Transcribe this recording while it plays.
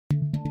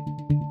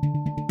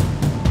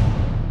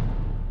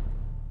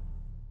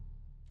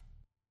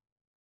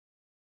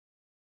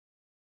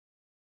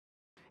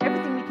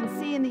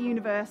in the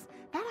universe,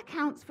 that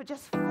accounts for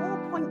just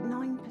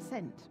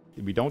 4.9%.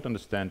 We don't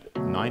understand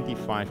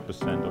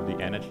 95% of the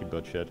energy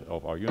budget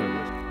of our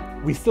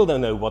universe. We still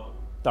don't know what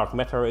dark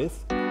matter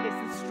is. It's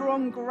the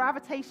strong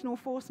gravitational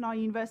force in our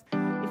universe.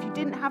 If you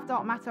didn't have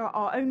dark matter,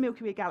 our own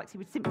Milky Way galaxy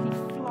would simply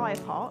fly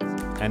apart.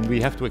 And we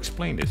have to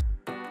explain this.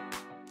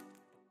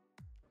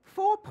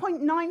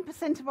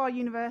 4.9% of our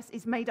universe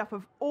is made up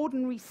of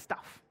ordinary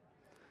stuff.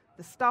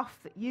 The stuff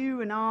that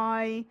you and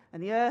I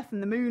and the Earth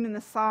and the Moon and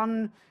the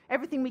Sun,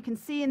 everything we can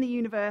see in the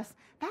universe,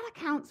 that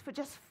accounts for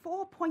just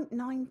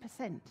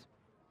 4.9%.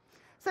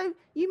 So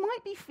you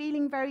might be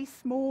feeling very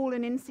small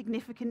and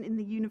insignificant in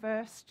the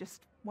universe,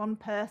 just one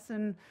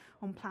person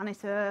on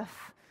planet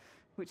Earth,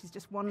 which is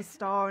just one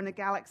star in a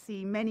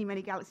galaxy, many,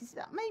 many galaxies.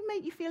 That may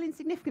make you feel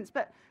insignificant,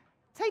 but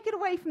take it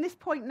away from this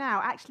point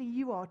now. Actually,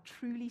 you are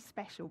truly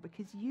special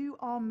because you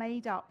are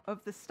made up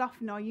of the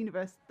stuff in our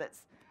universe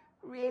that's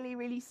really,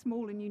 really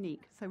small and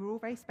unique. So we're all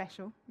very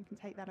special. You can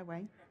take that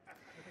away.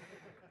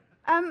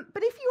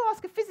 But if you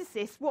ask a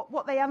physicist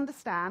what they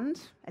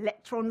understand,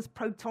 electrons,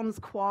 protons,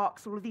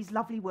 quarks, all of these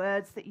lovely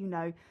words that you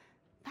know,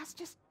 that's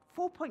just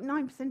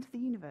 4.9% of the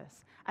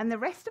universe. And the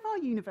rest of our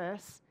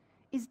universe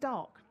is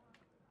dark.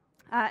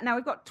 Now,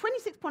 we've got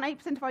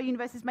 26.8% of our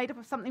universe is made up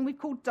of something we've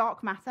called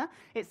dark matter.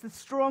 It's the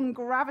strong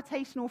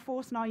gravitational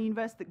force in our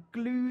universe that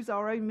glues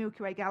our own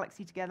Milky Way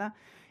galaxy together.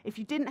 If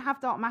you didn't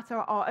have dark matter,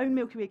 our own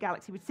Milky Way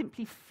galaxy would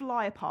simply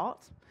fly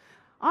apart.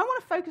 I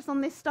want to focus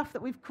on this stuff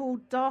that we've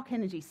called dark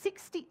energy.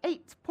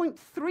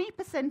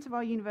 68.3% of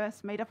our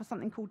universe made up of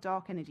something called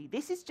dark energy.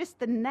 This is just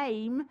the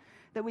name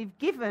that we've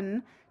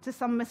given to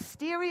some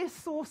mysterious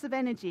source of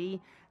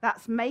energy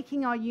that's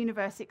making our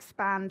universe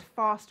expand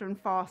faster and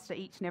faster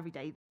each and every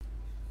day.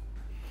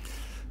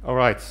 All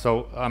right,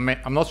 so I'm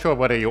not sure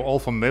whether you're all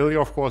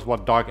familiar, of course,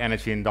 what dark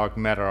energy and dark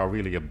matter are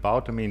really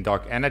about. I mean,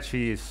 dark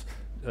energy is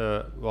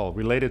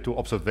related to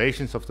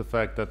observations of the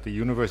fact that the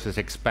universe is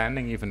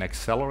expanding, even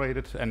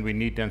accelerated, and we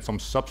need then some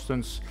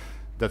substance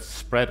that's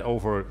spread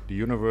over the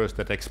universe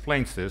that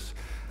explains this.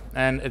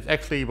 And it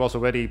actually was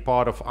already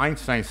part of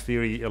Einstein's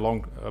theory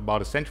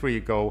about a century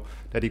ago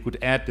that he could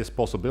add this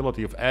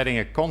possibility of adding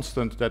a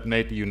constant that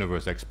made the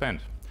universe expand.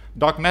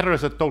 Dark matter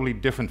is a totally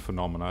different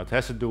phenomenon. It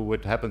has to do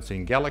with what happens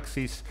in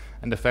galaxies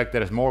and the fact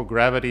there is more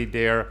gravity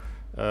there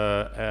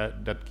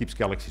that keeps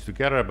galaxies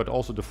together, but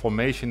also the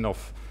formation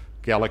of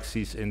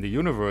galaxies in the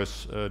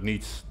universe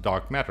needs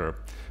dark matter.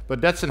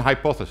 But that's an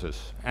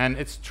hypothesis. And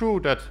it's true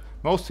that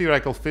most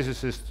theoretical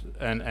physicists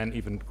and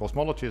even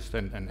cosmologists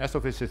and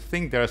astrophysicists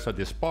think there's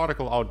this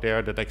particle out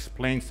there that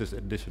explains this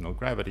additional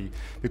gravity,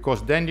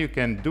 because then you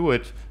can do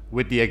it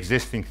with the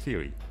existing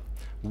theory.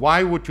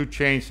 Why would you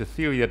change the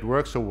theory that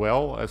works so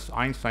well as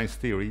Einstein's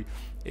theory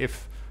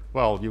if,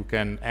 well, you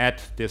can add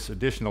this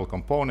additional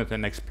component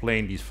and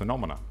explain these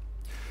phenomena?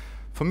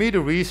 For me, the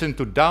reason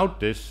to doubt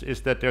this is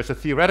that there's a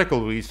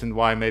theoretical reason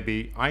why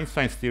maybe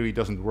Einstein's theory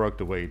doesn't work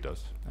the way it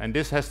does. And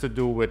this has to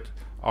do with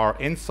our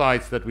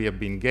insights that we have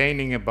been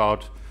gaining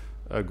about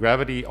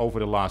gravity over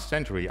the last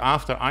century.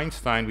 After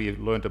Einstein, we have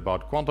learned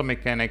about quantum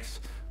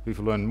mechanics. We've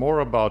learned more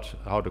about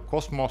how the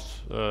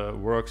cosmos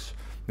works.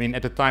 I mean,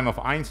 at the time of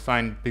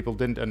Einstein, people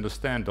didn't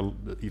understand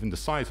even the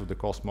size of the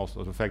cosmos,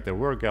 or the fact there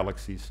were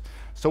galaxies.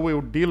 So we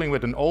were dealing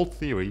with an old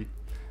theory,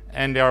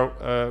 and there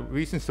are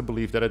reasons to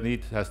believe that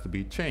it has to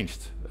be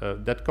changed.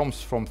 That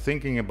comes from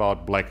thinking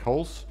about black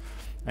holes,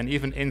 and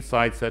even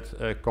insights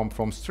that come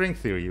from string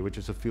theory, which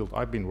is a field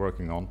I've been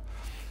working on,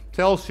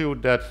 tells you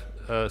that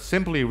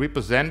simply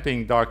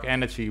representing dark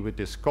energy with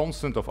this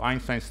constant of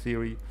Einstein's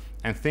theory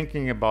and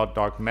thinking about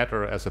dark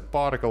matter as a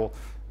particle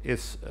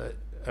is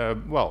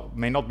well,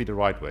 may not be the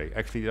right way.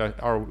 Actually, there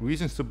are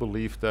reasons to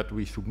believe that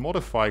we should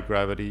modify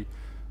gravity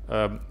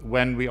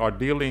when we are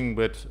dealing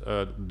with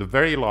the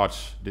very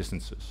large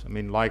distances. I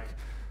mean, like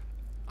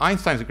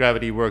Einstein's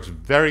gravity works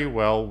very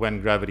well when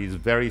gravity is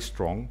very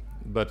strong,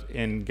 but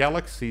in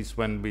galaxies,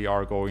 when we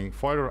are going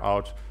further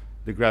out,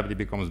 the gravity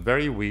becomes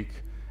very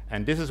weak,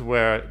 and this is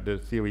where the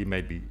theory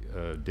may be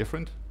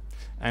different.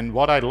 And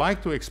what I'd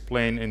like to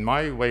explain in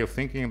my way of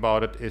thinking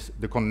about it is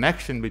the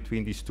connection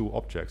between these two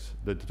objects,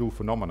 the two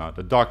phenomena,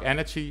 the dark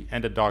energy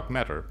and the dark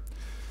matter.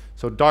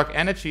 So dark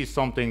energy is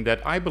something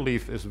that I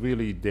believe is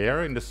really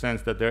there, in the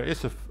sense that there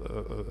is a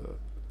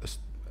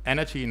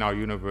energy in our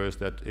universe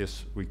that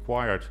is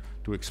required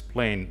to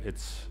explain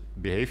its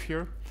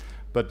behavior.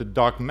 But the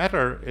dark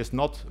matter is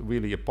not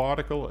really a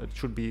particle. It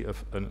should be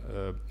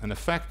an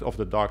effect of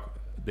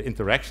the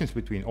interactions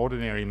between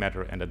ordinary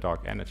matter and the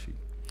dark energy.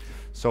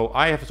 So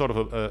I have sort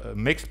of a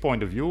mixed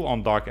point of view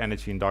on dark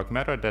energy and dark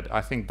matter, that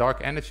I think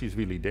dark energy is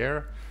really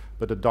there,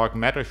 but the dark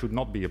matter should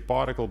not be a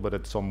particle, but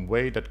it's some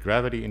way that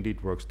gravity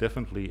indeed works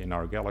differently in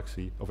our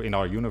galaxy, or in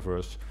our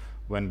universe,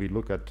 when we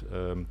look at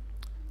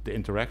the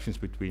interactions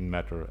between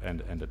matter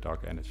and the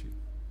dark energy.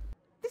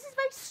 This is a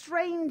very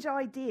strange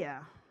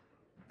idea,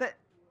 that,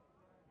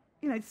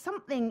 you know,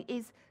 something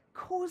is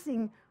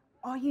causing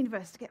our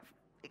universe to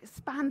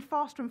expand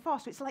faster and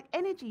faster. It's like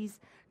energy's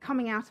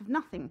coming out of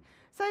nothing.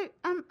 So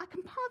I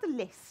compiled a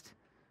list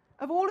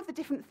of all of the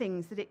different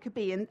things that it could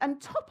be.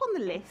 And top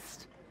on the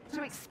list,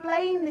 to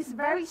explain this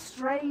very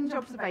strange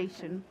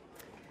observation,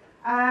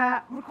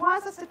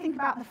 requires us to think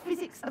about the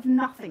physics of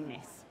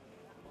nothingness,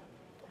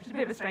 which is a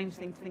bit of a strange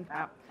thing to think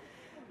about.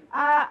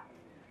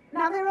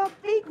 Now, there are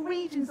big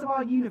regions of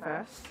our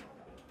universe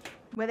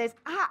where there's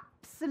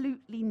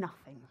absolutely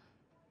nothing.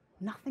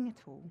 Nothing at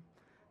all.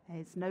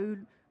 There's no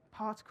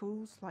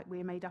particles like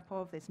we're made up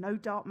of. There's no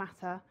dark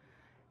matter.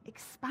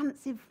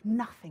 Expansive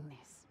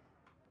nothingness.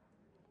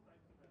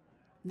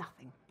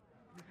 Nothing.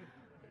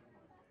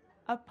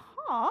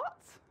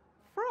 Apart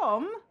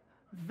from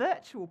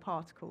virtual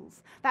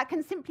particles that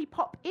can simply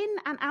pop in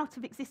and out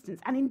of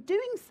existence, and in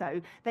doing so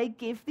they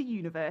give the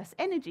universe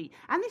energy.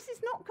 And this is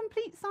not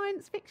complete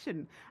science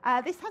fiction.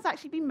 This has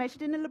actually been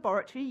measured in a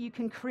laboratory. You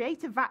can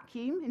create a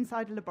vacuum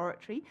inside a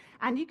laboratory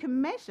and you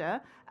can measure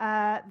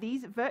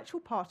these virtual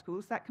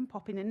particles that can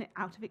pop in and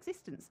out of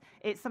existence.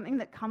 It's something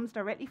that comes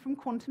directly from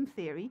quantum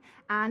theory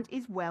and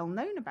is well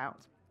known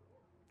about.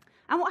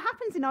 And what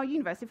happens in our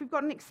universe, if we've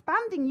got an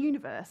expanding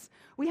universe,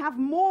 we have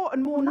more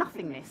and more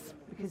nothingness,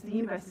 because the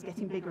universe is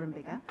getting bigger and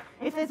bigger.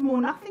 If there's more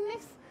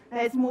nothingness,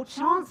 there's more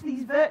chance for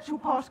these virtual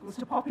particles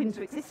to pop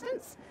into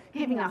existence,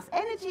 giving us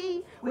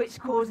energy, which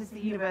causes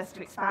the universe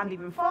to expand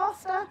even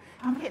faster,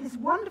 and we get this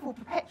wonderful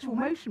perpetual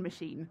motion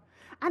machine.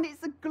 And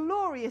it's a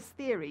glorious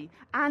theory.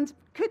 And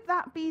could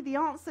that be the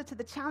answer to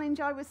the challenge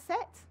I was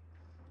set?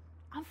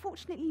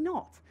 Unfortunately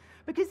not.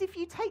 Because if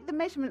you take the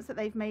measurements that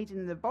they've made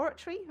in the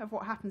laboratory of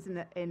what happens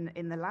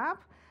in the lab,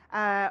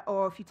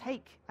 or if you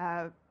take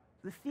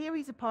the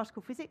theories of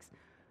particle physics,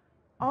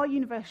 our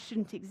universe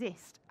shouldn't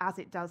exist as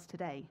it does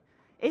today.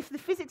 If the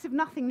physics of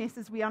nothingness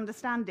as we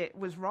understand it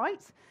was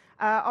right,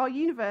 our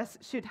universe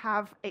should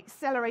have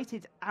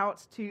accelerated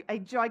out to a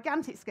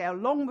gigantic scale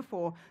long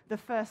before the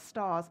first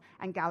stars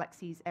and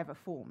galaxies ever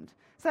formed.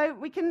 So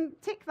we can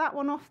tick that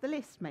one off the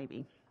list,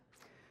 maybe.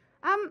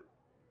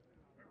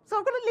 So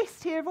I've got a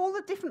list here of all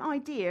the different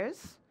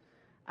ideas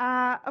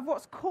of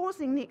what's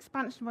causing the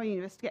expansion of our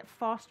universe to get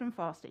faster and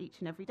faster each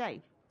and every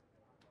day.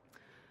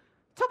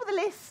 Top of the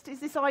list is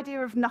this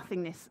idea of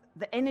nothingness,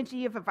 the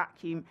energy of a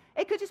vacuum.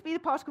 It could just be the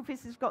particle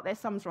physicists got their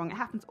sums wrong. It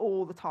happens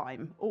all the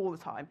time, all the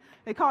time.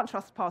 They can't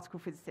trust particle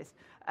physicists.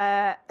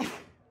 No,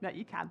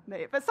 you can, no,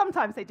 but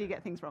sometimes they do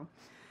get things wrong.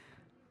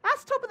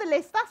 That's top of the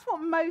list. That's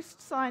what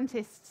most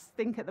scientists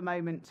think at the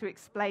moment to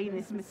explain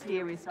this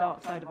mysterious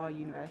dark side of our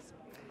universe.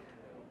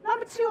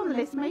 Number 2 on the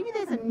list, maybe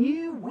there's a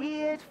new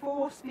weird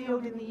force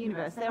field in the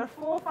universe. There are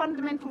 4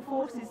 fundamental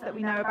forces that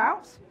we know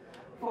about.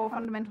 4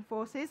 fundamental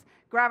forces.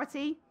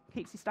 Gravity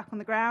keeps you stuck on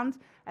the ground.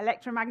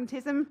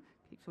 Electromagnetism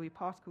keeps all your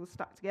particles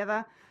stuck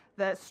together.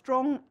 The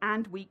strong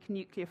and weak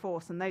nuclear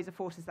force, and those are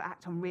forces that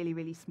act on really,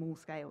 really small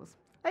scales.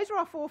 Those are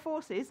our 4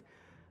 forces.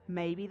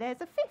 Maybe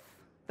there's a 5th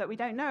that we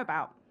don't know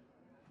about.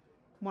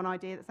 One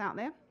idea that's out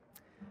there.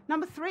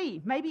 Number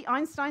 3, maybe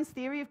Einstein's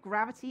theory of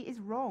gravity is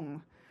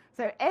wrong.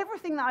 So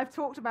everything that I've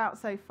talked about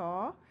so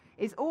far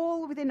is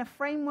all within a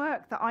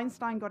framework that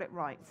Einstein got it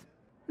right.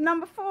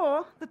 Number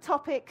 4, the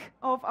topic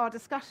of our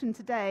discussion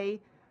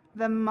today,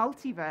 the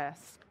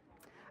multiverse.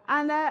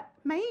 And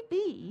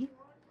maybe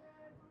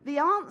the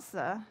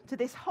answer to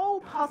this whole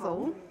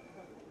puzzle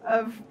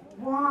of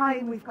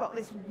why we've got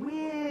this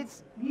weird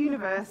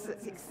universe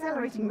that's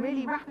accelerating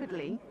really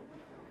rapidly,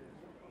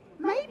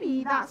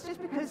 maybe that's just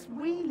because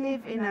we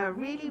live in a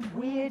really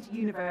weird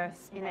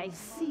universe in a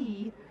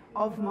sea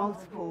of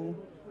multiple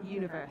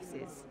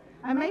universes.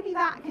 And maybe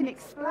that can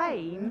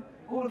explain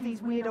all of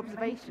these weird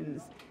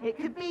observations. It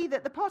could be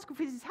that the particle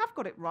physicists have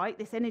got it right,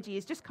 this energy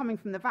is just coming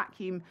from the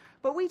vacuum,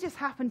 but we just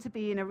happen to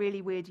be in a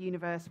really weird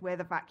universe where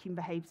the vacuum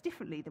behaves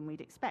differently than we'd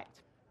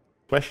expect.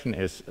 Question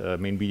is, I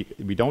mean,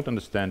 we don't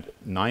understand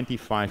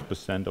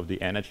 95% of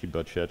the energy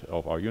budget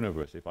of our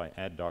universe. If I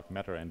add dark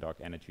matter and dark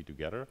energy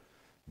together,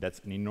 that's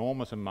an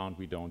enormous amount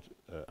we don't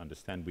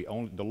understand.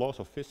 The laws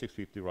of physics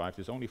we've derived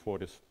is only for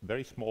this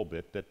very small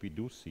bit that we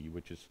do see,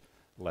 which is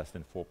less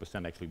than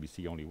 4%. Actually, we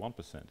see only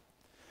 1%.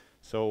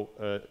 So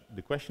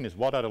the question is,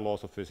 what are the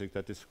laws of physics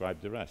that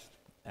describe the rest?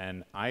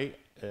 And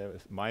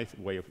my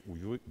way of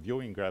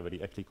viewing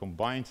gravity actually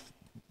combines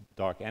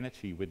dark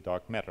energy with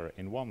dark matter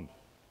in one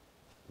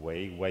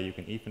way, where you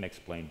can even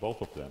explain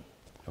both of them.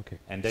 Okay.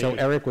 And so,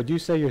 Erik, would you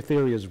say your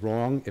theory is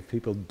wrong if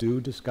people do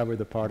discover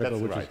the particle?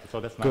 That's which right. is so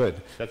that's good.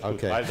 Not, that's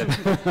okay.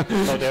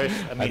 Good. So there's,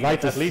 I mean, I'd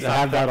like to at least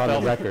have that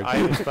on the record.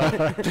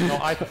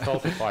 I can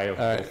falsify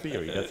a full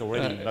theory. That's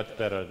already much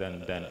better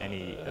than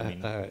any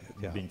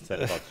being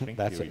said about string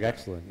that's theory. That's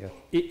excellent. Yeah.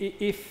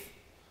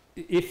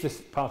 If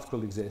this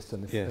particle exists,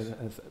 and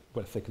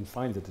if they can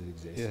find that it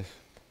exists,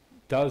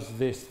 does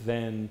this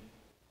then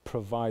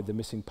provide the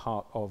missing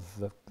part of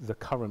the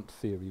current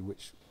theory,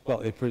 which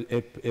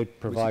it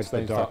provides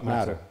the dark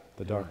matter,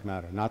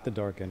 not the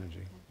dark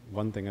energy.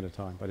 One thing at a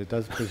time, but it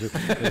does.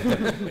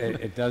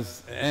 It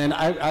does, and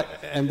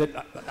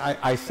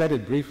I said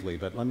it briefly,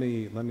 but let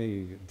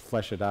me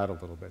flesh it out a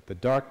little bit. The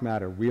dark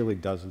matter really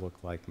does look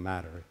like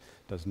matter.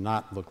 It does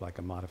not look like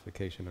a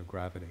modification of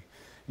gravity.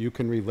 You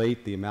can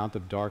relate the amount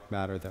of dark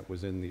matter that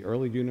was in the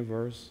early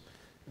universe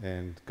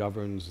and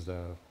governs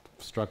the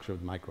structure of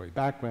the microwave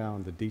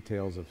background, the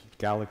details of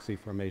galaxy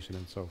formation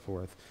and so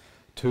forth,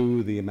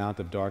 to the amount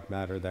of dark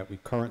matter that we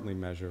currently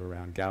measure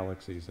around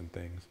galaxies and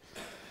things.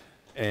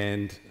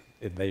 And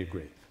they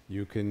agree.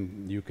 You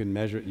can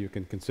measure, you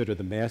can consider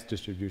the mass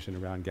distribution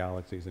around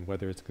galaxies and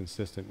whether it's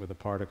consistent with a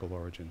particle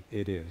origin.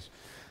 It is,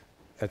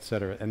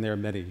 etc. And there are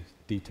many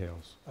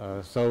details.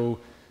 So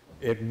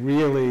it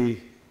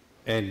really,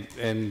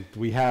 and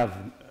we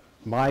have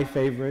my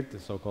favorite, the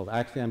so-called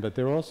axion, but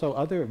there are also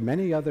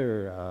many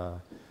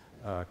other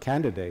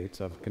candidates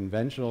of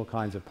conventional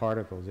kinds of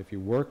particles. If you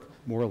work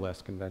more or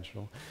less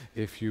conventional,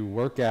 if you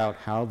work out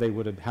how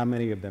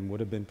many of them would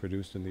have been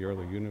produced in the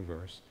early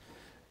universe,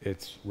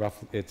 it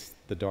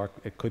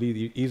could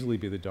easily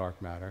be the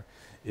dark matter.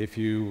 If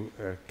you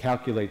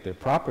calculate their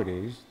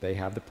properties, they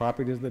have the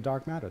properties of the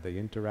dark matter. They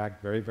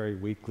interact very, very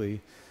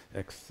weakly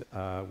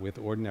with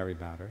ordinary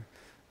matter.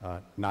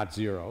 Not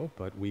zero,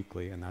 but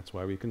weakly, and that's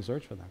why we can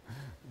search for them.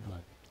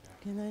 Right.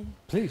 Can I?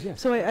 Please, yes.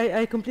 So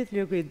I completely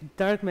agree.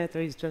 Dark matter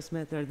is just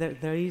matter.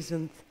 There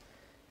isn't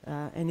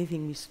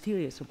anything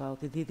mysterious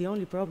about it. The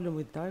only problem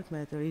with dark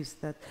matter is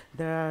that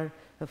there are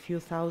a few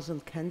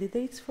thousand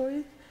candidates for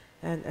it.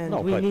 And no,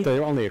 we but need there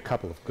are only a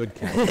couple of good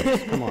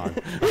candidates. Come on.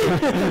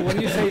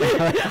 when you say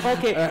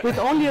okay, with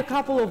only a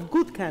couple of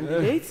good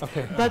candidates,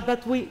 okay.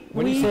 but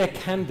when you say a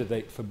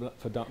candidate for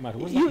dark matter,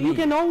 what does that mean? You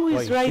can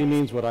always Well, write. she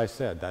means what I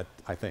said. That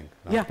I think.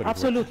 Yeah,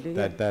 absolutely.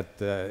 That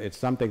it's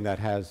something that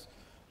has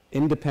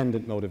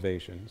independent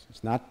motivations.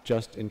 It's not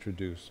just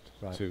introduced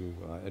to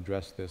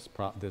address this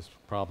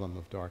problem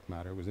of dark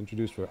matter. It was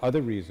introduced for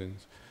other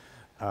reasons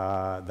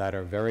that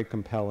are very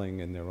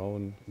compelling in their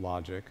own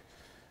logic,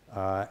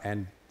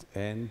 and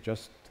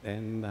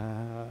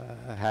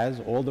has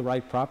all the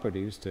right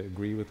properties to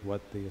agree with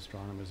what the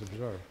astronomers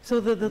observe. So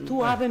the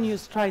two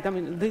avenues tried. I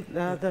mean,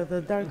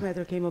 the dark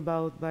matter came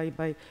about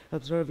by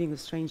observing the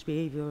strange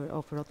behavior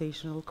of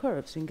rotational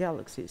curves in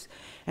galaxies,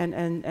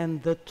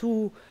 and the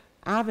two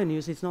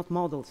avenues, it's not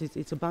models,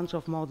 it's a bunch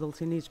of models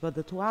in each, but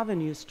the two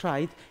avenues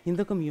tried in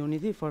the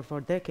community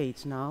for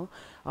decades now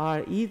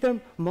are either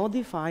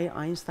modify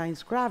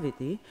Einstein's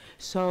gravity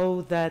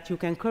so that you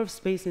can curve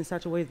space in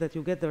such a way that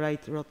you get the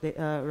right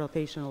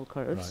rotational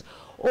curves,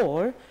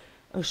 or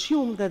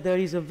assume that there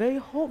is a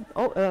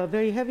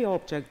very heavy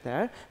object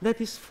there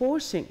that is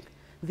forcing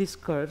these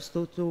curves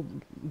to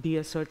be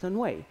a certain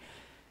way.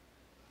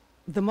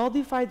 The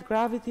modified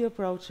gravity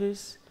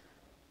approaches,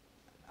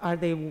 are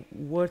they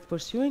worth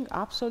pursuing?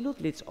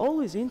 Absolutely. It's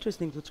always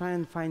interesting to try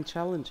and find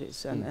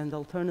challenges and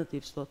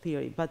alternatives to a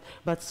theory.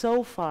 But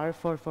so far,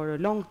 for a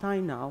long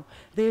time now,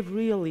 they've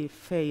really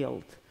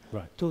failed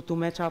to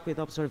match up with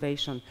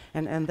observation.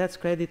 And that's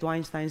credit to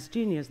Einstein's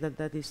genius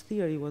that his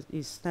theory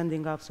is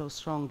standing up so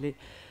strongly.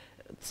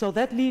 So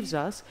that leaves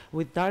us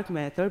with dark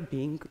matter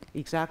being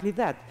exactly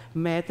that,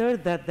 matter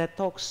that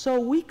talks so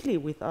weakly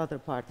with other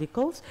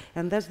particles,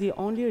 and that's the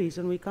only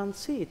reason we can't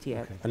see it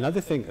yet. Okay.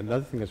 Another thing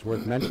that's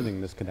worth mentioning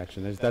in this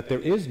connection is that there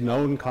is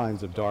known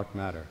kinds of dark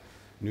matter.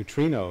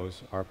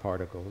 Neutrinos are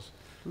particles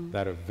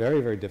that are very,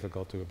 very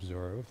difficult to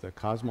observe. The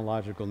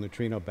cosmological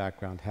neutrino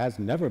background has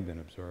never been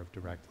observed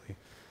directly.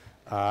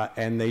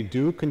 And they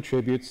do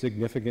contribute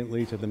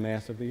significantly to the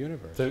mass of the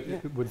universe. So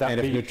would that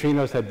and if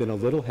neutrinos had been a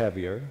little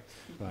heavier,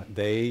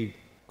 they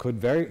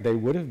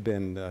would have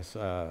been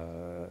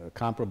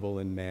comparable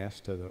in mass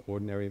to the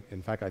ordinary.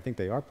 In fact, I think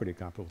they are pretty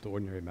comparable to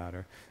ordinary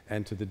matter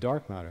and to the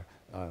dark matter,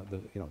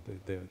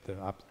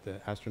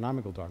 the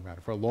astronomical dark matter.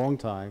 For a long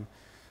time,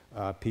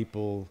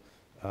 people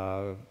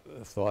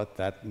thought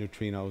that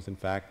neutrinos, in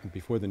fact,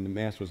 before the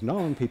mass was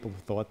known, people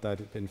thought that,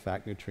 in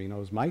fact,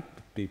 neutrinos might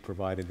be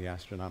providing the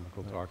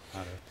astronomical dark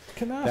matter.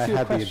 Can I ask that you a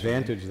had the question?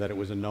 advantage that it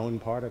was a known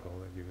particle.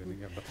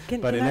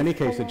 But in any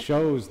case, it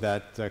shows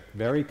that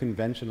very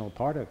conventional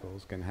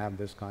particles can have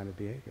this kind of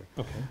behavior.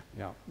 Okay.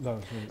 Yeah.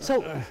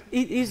 So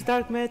is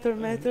dark matter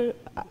matter?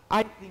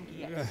 I think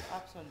yes,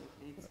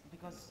 absolutely. It's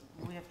because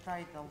we have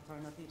tried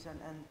alternatives and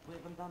we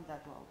haven't done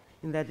that well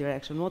in that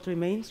direction. What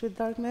remains with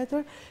dark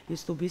matter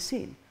is to be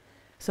seen.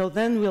 So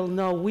then we'll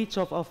know which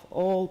of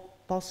all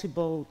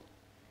possible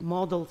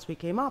models we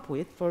came up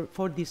with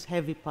for this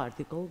heavy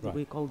particle that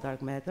we call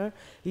dark matter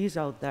is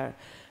out there.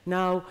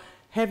 Now,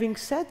 having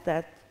said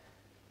that,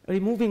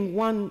 removing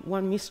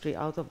one mystery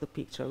out of the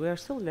picture, we are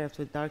still left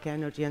with dark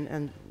energy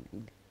and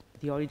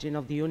the origin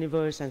of the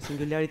universe and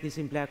singularities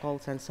in black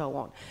holes and so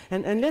on.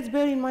 And let's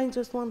bear in mind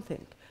just one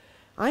thing.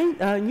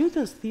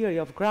 Newton's theory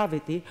of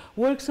gravity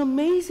works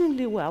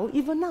amazingly well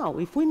even now.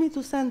 If we need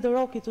to send the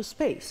rocket to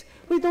space,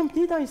 we don't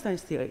need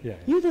Einstein's theory.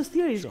 Newton's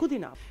theory is good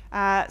enough.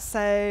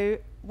 So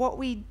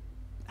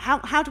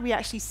how do we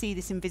actually see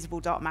this invisible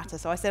dark matter?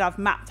 So I said I've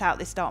mapped out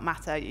this dark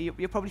matter.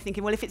 You're probably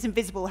thinking, well, if it's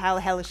invisible, how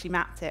the hell has she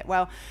mapped it?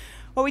 Well,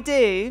 what we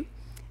do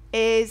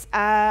is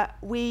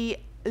we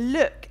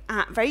look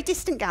at very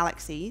distant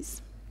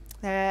galaxies.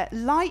 Their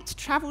light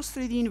travels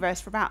through the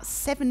universe for about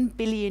 7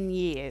 billion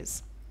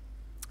years.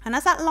 And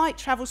as that light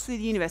travels through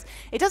the universe,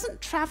 it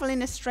doesn't travel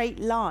in a straight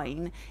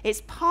line.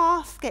 Its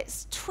path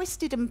gets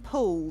twisted and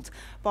pulled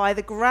by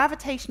the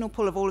gravitational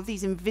pull of all of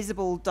these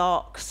invisible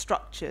dark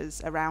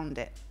structures around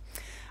it.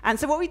 And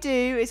so what we do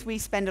is we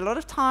spend a lot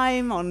of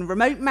time on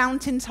remote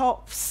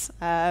mountaintops,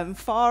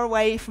 far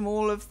away from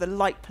all of the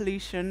light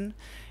pollution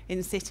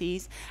in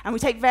cities, and we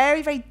take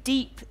very, very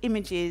deep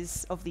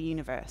images of the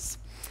universe.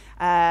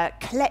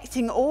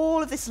 Collecting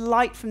all of this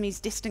light from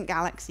these distant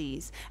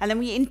galaxies, and then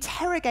we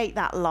interrogate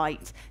that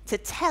light to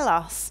tell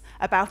us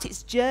about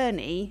its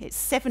journey, its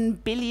 7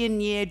 billion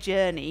year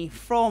journey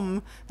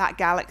from that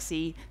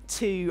galaxy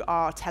to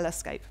our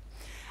telescope.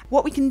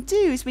 What we can do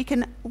is we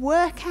can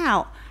work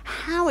out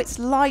how its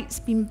light's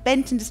been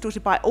bent and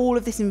distorted by all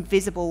of this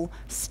invisible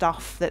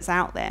stuff that's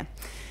out there.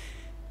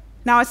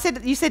 Now,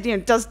 you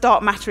said, does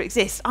dark matter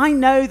exist? I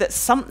know that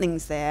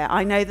something's there.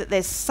 I know that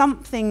there's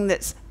something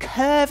that's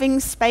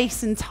curving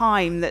space and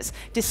time, that's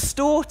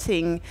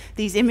distorting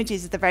these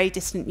images of the very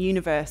distant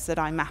universe that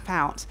I map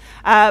out.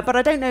 But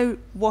I don't know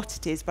what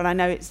it is, but I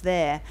know it's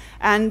there.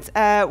 And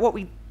what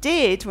we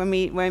did when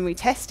we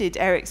tested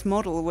Erik's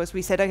model was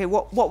we said, okay,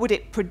 what would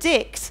it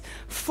predict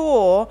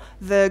for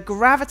the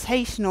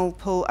gravitational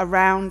pull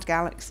around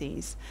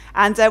galaxies?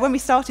 And when we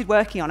started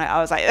working on it,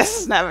 I was like,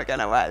 this is never going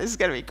to work. This is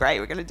going to be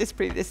great. We're going to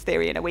disprove this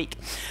theory in a week.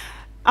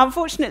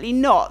 Unfortunately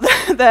not.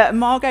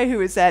 Margot, who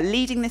was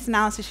leading this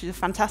analysis, she was a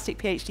fantastic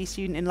PhD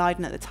student in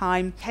Leiden at the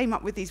time, came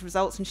up with these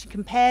results, and she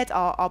compared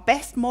our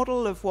best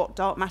model of what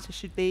dark matter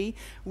should be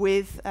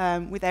with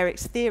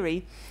Erik's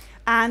theory,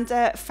 and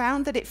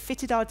found that it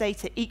fitted our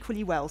data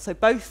equally well. So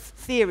both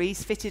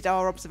theories fitted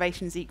our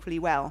observations equally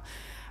well.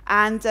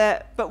 And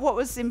but what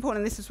was important,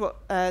 and this is what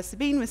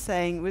Sabine was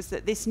saying, was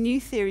that this new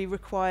theory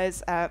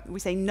requires, we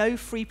say, no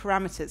free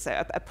parameters.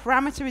 So a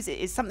parameter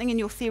is something in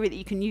your theory that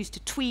you can use to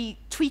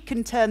tweak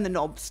and turn the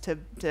knobs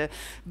to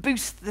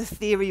boost the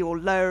theory or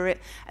lower it.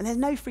 And there's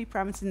no free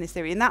parameters in this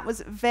theory. And that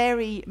was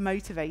very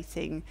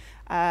motivating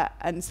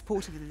and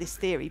supportive of this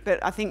theory. But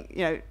I think,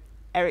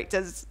 Erik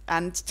does,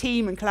 and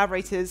team and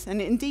collaborators,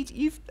 and indeed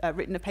you've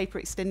written a paper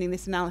extending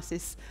this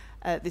analysis,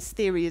 this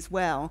theory as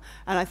well,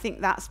 and I think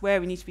that's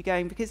where we need to be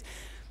going, because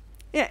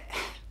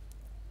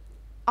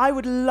I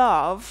would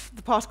love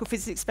the particle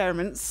physics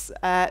experiments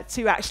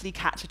to actually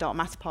catch a dark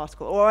matter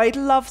particle, or I'd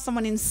love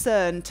someone in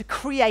CERN to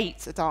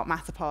create a dark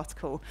matter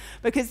particle,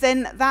 because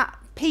then that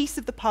piece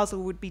of the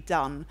puzzle would be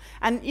done.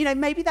 And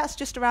maybe that's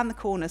just around the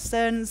corner.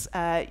 CERN's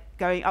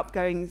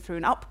going through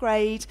an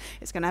upgrade.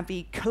 It's going to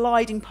be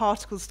colliding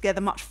particles together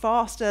much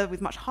faster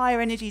with much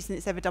higher energies than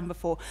it's ever done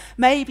before.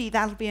 Maybe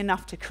that'll be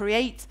enough to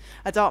create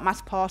a dark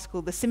matter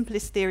particle, the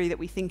simplest theory that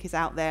we think is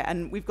out there,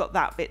 and we've got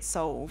that bit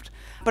solved.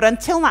 But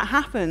until that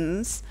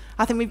happens,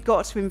 I think we've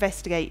got to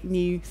investigate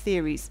new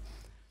theories.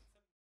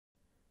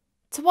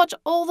 To watch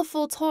all the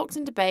full talks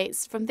and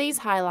debates from these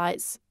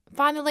highlights,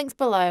 find the links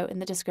below in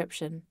the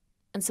description,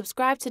 and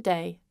subscribe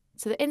today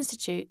to the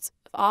Institute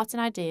of Art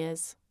and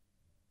Ideas.